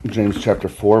James chapter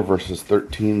 4, verses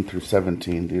 13 through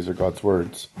 17. These are God's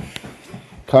words.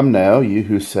 Come now, you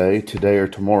who say, today or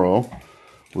tomorrow,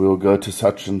 we will go to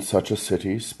such and such a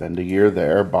city, spend a year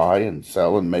there, buy and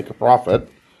sell and make a profit,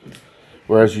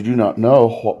 whereas you do not know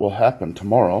what will happen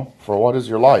tomorrow, for what is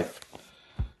your life?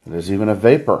 It is even a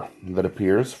vapor that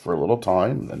appears for a little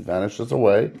time and then vanishes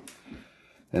away.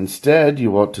 Instead,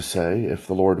 you ought to say, if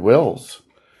the Lord wills,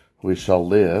 we shall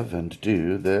live and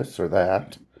do this or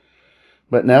that.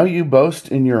 But now you boast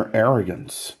in your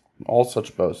arrogance. All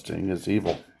such boasting is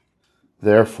evil.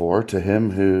 Therefore, to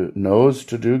him who knows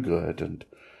to do good and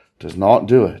does not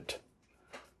do it,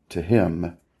 to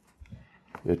him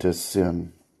it is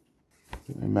sin.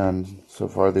 Amen. So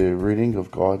far the reading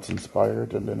of God's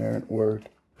inspired and inerrant word,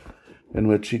 in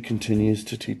which he continues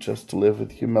to teach us to live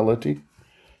with humility,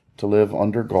 to live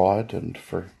under God and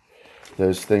for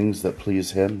those things that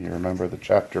please him. You remember the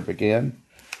chapter began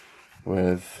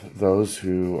with those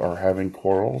who are having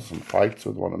quarrels and fights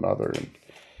with one another and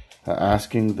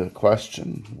asking the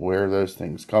question where those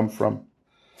things come from.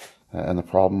 And the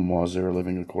problem was they were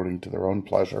living according to their own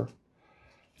pleasure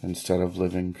instead of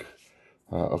living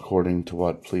according to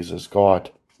what pleases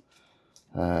God.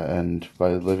 And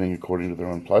by living according to their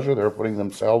own pleasure, they were putting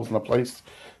themselves in a place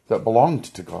that belonged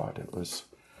to God. It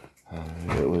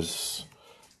was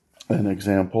an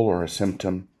example or a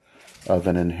symptom of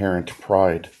an inherent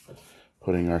pride,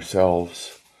 putting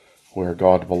ourselves where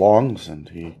God belongs. And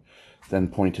he then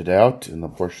pointed out in the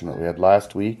portion that we had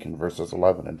last week in verses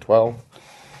 11 and 12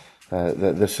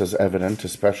 that this is evident,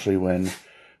 especially when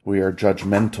we are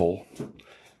judgmental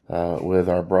with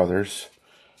our brothers,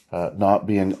 not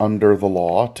being under the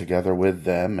law together with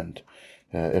them, and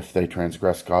if they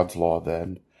transgress God's law,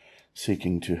 then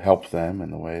seeking to help them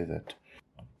in the way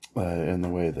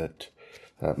that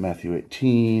Matthew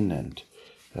 18 and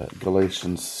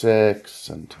Galatians 6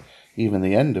 and even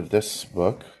the end of this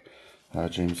book,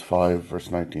 James 5 verse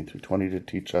 19 through 20, to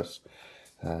teach us,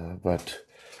 but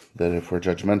that if we're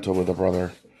judgmental with a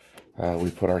brother, we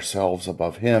put ourselves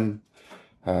above him,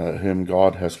 whom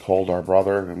God has called our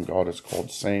brother, whom God has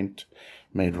called saint,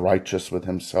 made righteous with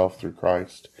himself through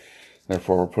Christ.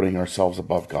 Therefore, we're putting ourselves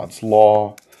above God's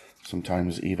law,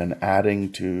 sometimes even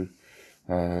adding to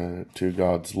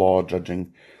God's law,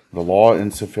 judging the law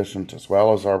insufficient as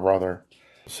well as our brother.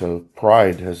 So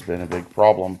pride has been a big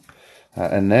problem.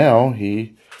 And now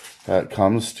he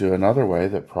comes to another way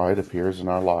that pride appears in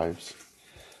our lives.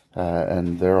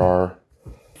 And there are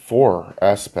 4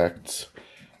 aspects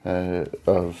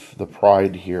of the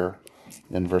pride here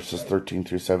in verses 13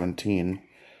 through 17,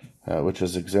 which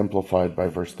is exemplified by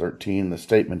verse 13, the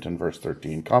statement in verse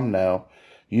 13, come now,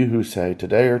 you who say,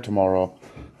 today or tomorrow,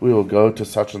 we will go to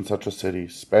such and such a city,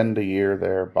 spend a year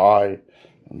there, buy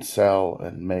and sell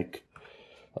and make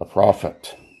a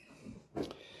profit.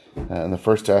 And the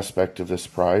first aspect of this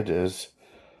pride is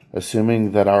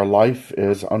assuming that our life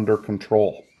is under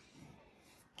control.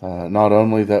 Not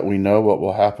only that we know what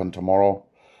will happen tomorrow,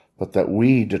 but that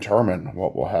we determine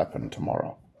what will happen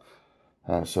tomorrow.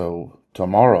 So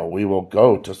tomorrow we will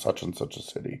go to such and such a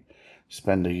city,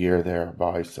 spend a year there,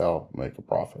 buy, sell, make a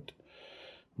profit.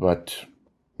 But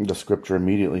the scripture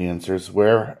immediately answers,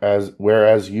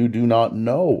 whereas you do not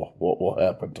know what will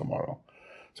happen tomorrow.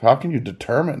 So how can you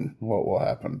determine what will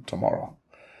happen tomorrow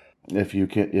if you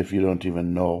don't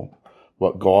even know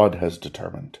what God has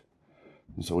determined?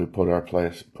 And so we put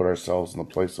ourselves in the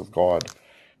place of God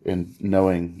in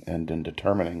knowing and in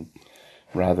determining,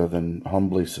 rather than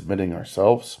humbly submitting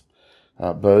ourselves,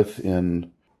 both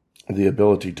in the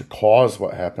ability to cause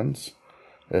what happens,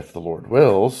 if the Lord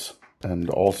wills, and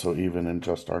also even in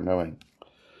just our knowing.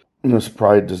 And this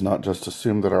pride does not just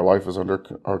assume that our life is under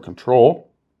our control,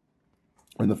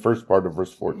 in the first part of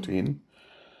verse 14,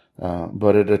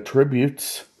 but it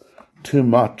attributes too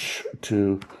much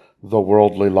to the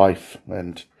worldly life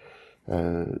and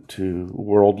to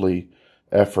worldly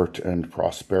effort and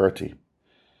prosperity.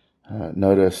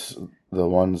 Notice the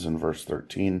ones in verse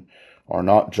 13 are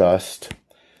not just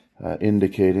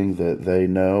indicating that they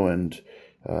know and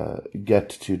get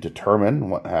to determine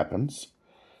what happens,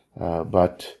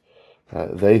 but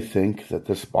they think that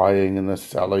this buying and this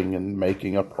selling and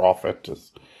making a profit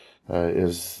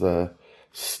is the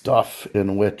stuff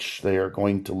in which they are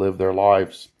going to live their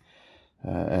lives,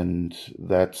 and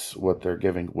that's what they're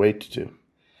giving weight to.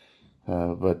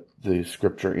 But the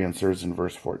scripture answers in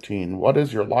verse 14, what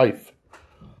is your life?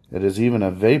 It is even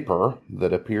a vapor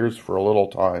that appears for a little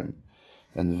time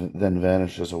and then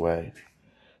vanishes away.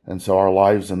 And so our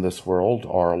lives in this world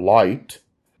are light,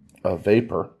 a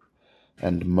vapor,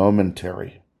 and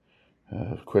momentary,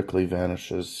 quickly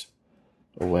vanishes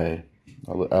away.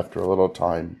 After a little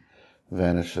time,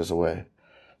 vanishes away.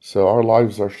 So our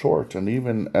lives are short, and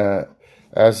even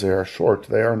as they are short,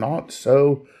 they are not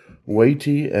so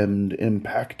weighty and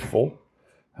impactful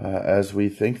as we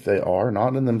think they are,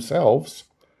 not in themselves.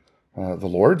 The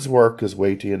Lord's work is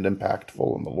weighty and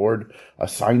impactful, and the Lord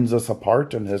assigns us a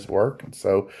part in his work, and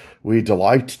so we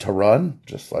delight to run,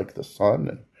 just like the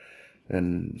sun.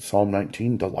 And Psalm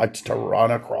 19 delights to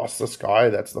run across the sky.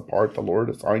 That's the part the Lord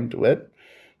assigned to it.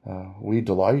 We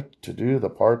delight to do the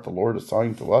part the Lord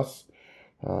assigned to us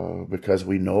because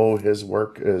we know his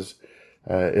work is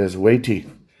weighty.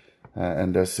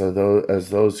 And as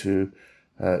those who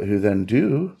then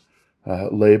do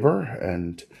labor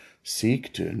and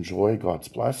seek to enjoy God's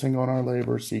blessing on our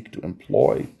labor, seek to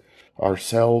employ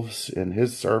ourselves in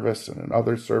his service and in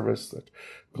other service, that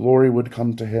glory would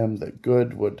come to him, that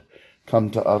good would come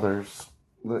to others,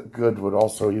 that good would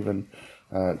also even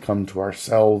come to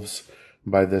ourselves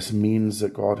by this means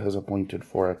that God has appointed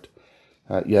for it.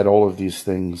 Yet all of these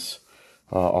things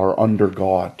are under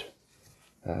God.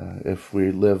 If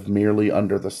we live merely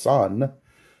under the sun,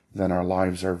 then our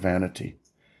lives are vanity.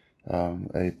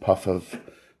 A puff of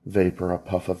vapor, a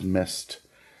puff of mist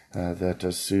that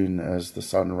as soon as the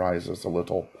sun rises a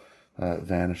little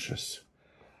vanishes.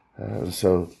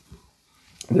 So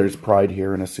there's pride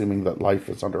here in assuming that life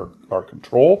is under our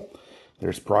control.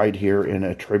 There's pride here in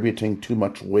attributing too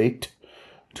much weight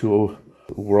to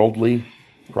worldly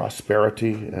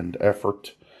prosperity and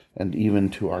effort, and even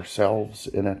to ourselves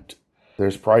in it.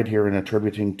 There's pride here in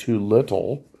attributing too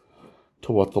little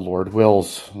to what the Lord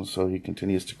wills. And so he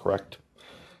continues to correct.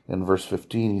 In verse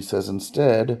 15, he says,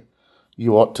 instead,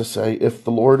 you ought to say, if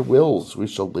the Lord wills, we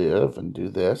shall live and do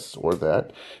this or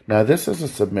that. Now, this is a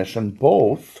submission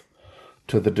both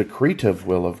to the decretive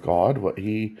will of God, what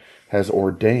he has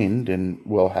ordained and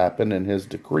will happen in his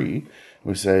decree.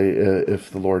 We say, if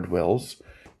the Lord wills.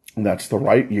 And that's the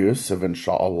right use of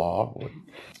insha'Allah.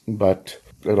 But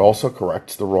it also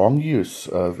corrects the wrong use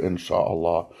of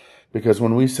insha'Allah. Because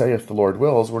when we say, if the Lord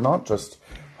wills, we're not just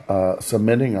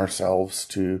submitting ourselves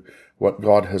to what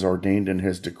God has ordained in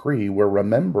his decree. We're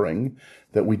remembering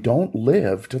that we don't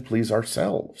live to please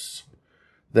ourselves.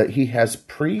 That he has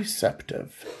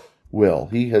preceptive will.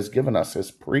 He has given us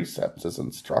his precepts, his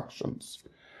instructions.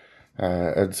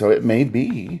 And so it may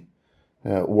be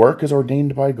work is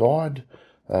ordained by God.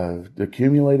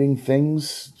 Accumulating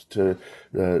things to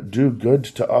do good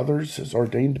to others is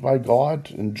ordained by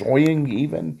God. Enjoying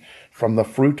even from the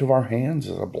fruit of our hands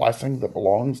is a blessing that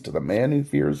belongs to the man who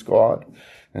fears God.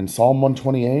 In Psalm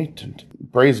 128, and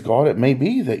praise God, it may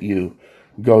be that you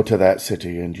go to that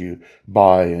city and you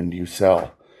buy and you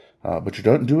sell. But you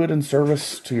don't do it in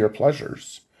service to your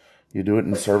pleasures. You do it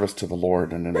in service to the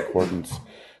Lord and in accordance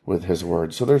with his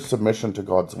word. So there's submission to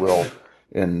God's will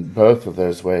in both of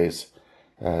those ways.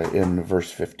 In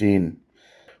verse 15.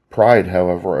 Pride,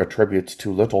 however, attributes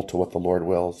too little to what the Lord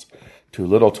wills, too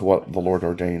little to what the Lord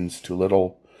ordains, too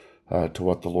little to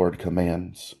what the Lord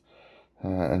commands.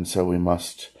 And so we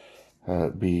must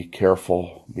be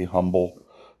careful, be humble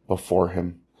before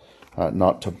him,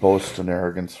 not to boast in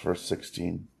arrogance, verse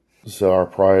 16. So our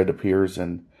pride appears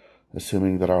in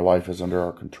assuming that our life is under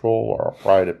our control. Our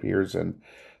pride appears in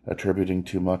attributing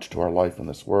too much to our life in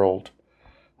this world.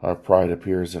 Our pride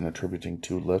appears in attributing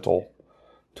too little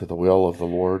to the will of the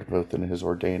Lord, both in his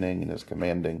ordaining and his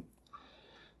commanding.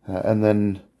 And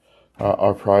then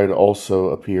our pride also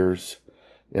appears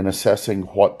in assessing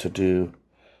what to do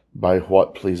by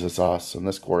what pleases us. And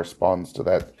this corresponds to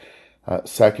that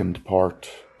second part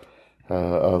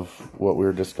of what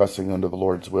we're discussing under the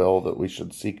Lord's will, that we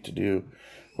should seek to do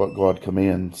what God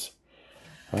commands.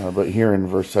 But here in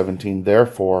verse 17,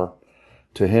 therefore,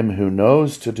 to him who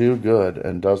knows to do good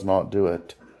and does not do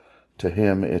it, to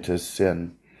him it is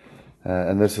sin.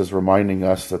 And this is reminding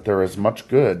us that there is much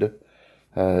good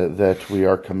that we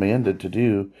are commanded to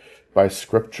do by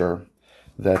Scripture,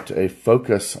 that a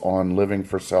focus on living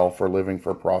for self or living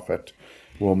for profit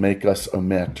will make us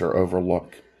omit or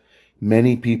overlook.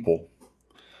 Many people,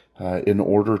 in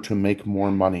order to make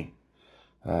more money,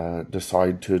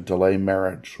 decide to delay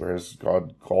marriage, whereas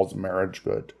God calls marriage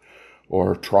good.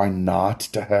 Or try not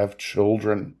to have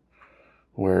children,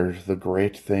 where the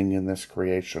great thing in this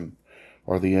creation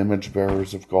are the image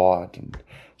bearers of God. And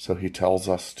so he tells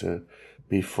us to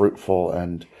be fruitful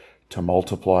and to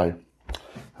multiply.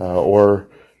 Or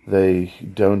they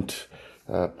don't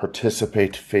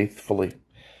participate faithfully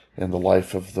in the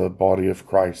life of the body of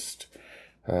Christ,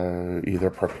 either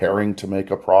preparing to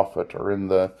make a profit or in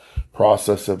the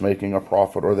process of making a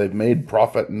profit, or they've made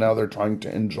profit and now they're trying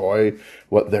to enjoy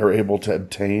what they're able to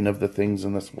obtain of the things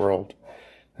in this world.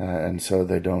 And so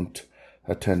they don't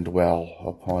attend well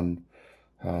upon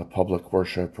public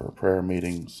worship or prayer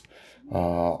meetings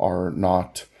are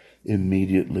not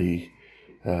immediately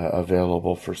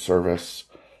available for service,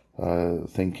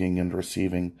 thinking and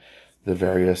receiving the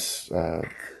various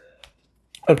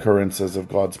occurrences of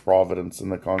God's providence in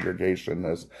the congregation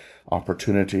as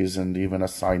opportunities and even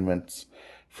assignments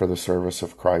for the service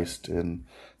of Christ in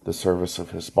the service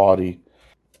of his body.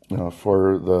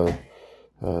 For the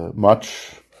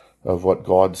much of what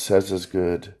God says is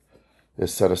good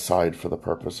is set aside for the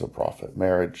purpose of profit.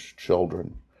 Marriage,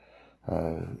 children,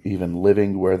 even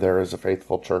living where there is a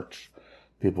faithful church.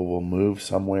 People will move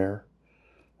somewhere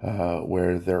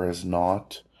where there is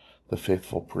not the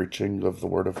faithful preaching of the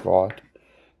Word of God,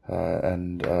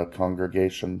 and a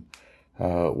congregation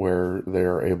where they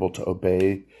are able to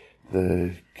obey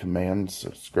the commands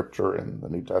of Scripture in the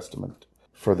New Testament.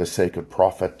 For the sake of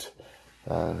profit,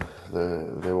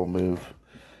 they will move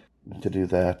to do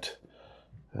that.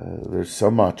 There's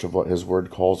so much of what his word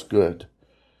calls good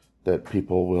that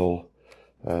people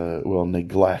will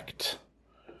neglect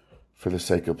for the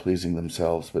sake of pleasing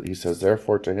themselves. But he says,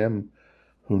 therefore to him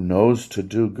who knows to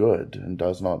do good and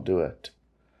does not do it,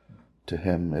 to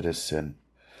him it is sin.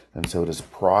 And so it is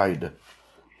pride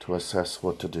to assess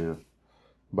what to do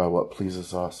by what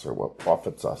pleases us or what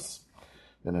profits us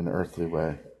in an earthly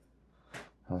way.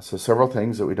 So several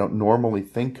things that we don't normally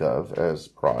think of as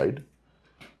pride.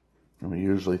 And we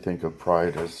usually think of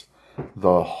pride as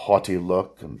the haughty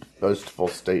look and boastful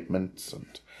statements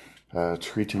and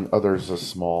treating others as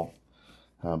small.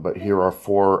 But here are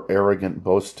four arrogant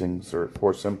boastings, or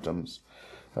four symptoms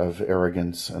of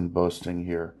arrogance and boasting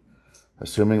here.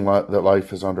 Assuming that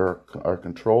life is under our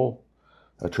control,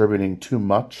 attributing too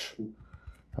much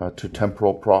to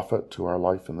temporal profit to our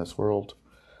life in this world,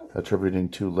 attributing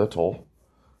too little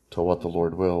to what the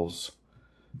Lord wills,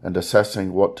 and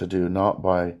assessing what to do not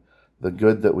by the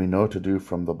good that we know to do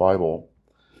from the Bible,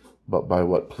 but by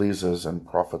what pleases and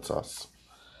profits us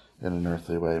in an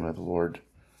earthly way. May the Lord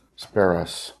spare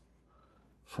us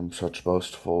from such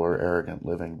boastful or arrogant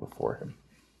living before him.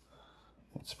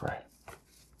 Let's pray.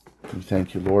 We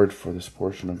thank you, Lord, for this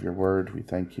portion of your word. We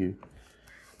thank you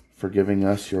for giving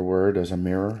us your word as a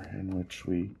mirror in which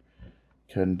we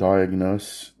can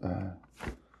diagnose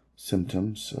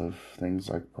symptoms of things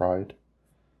like pride.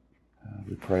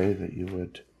 We pray that you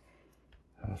would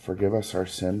forgive us our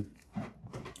sin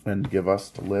and give us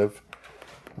to live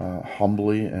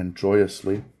humbly and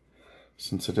joyously,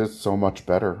 since it is so much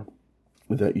better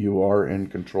that you are in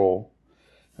control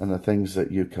and the things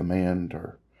that you command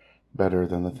are better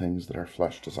than the things that our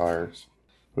flesh desires.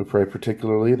 We pray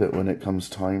particularly that when it comes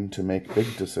time to make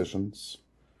big decisions,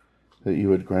 that you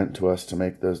would grant to us to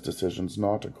make those decisions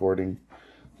not according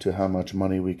to how much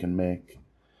money we can make,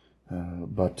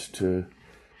 but to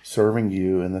serving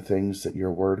you in the things that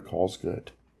your word calls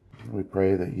good. We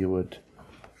pray that you would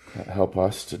help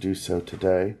us to do so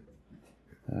today.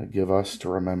 Give us to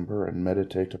remember and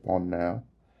meditate upon now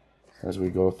as we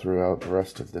go throughout the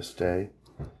rest of this day,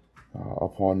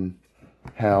 upon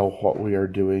how what we are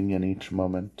doing in each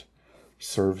moment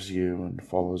serves you and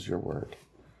follows your word.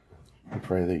 We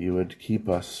pray that you would keep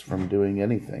us from doing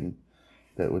anything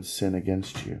that would sin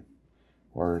against you,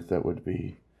 or that would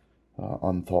be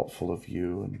unthoughtful of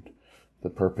you and the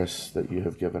purpose that you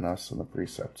have given us and the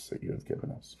precepts that you have given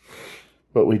us.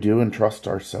 But we do entrust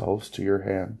ourselves to your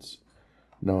hands,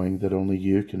 knowing that only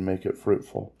you can make it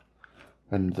fruitful,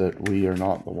 and that we are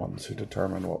not the ones who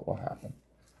determine what will happen.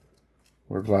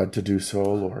 We're glad to do so,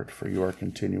 O Lord, for you are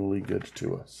continually good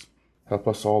to us. Help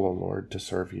us all, O Lord, to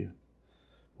serve you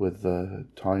with the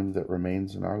time that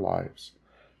remains in our lives.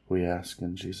 We ask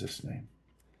in Jesus' name.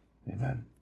 Amen.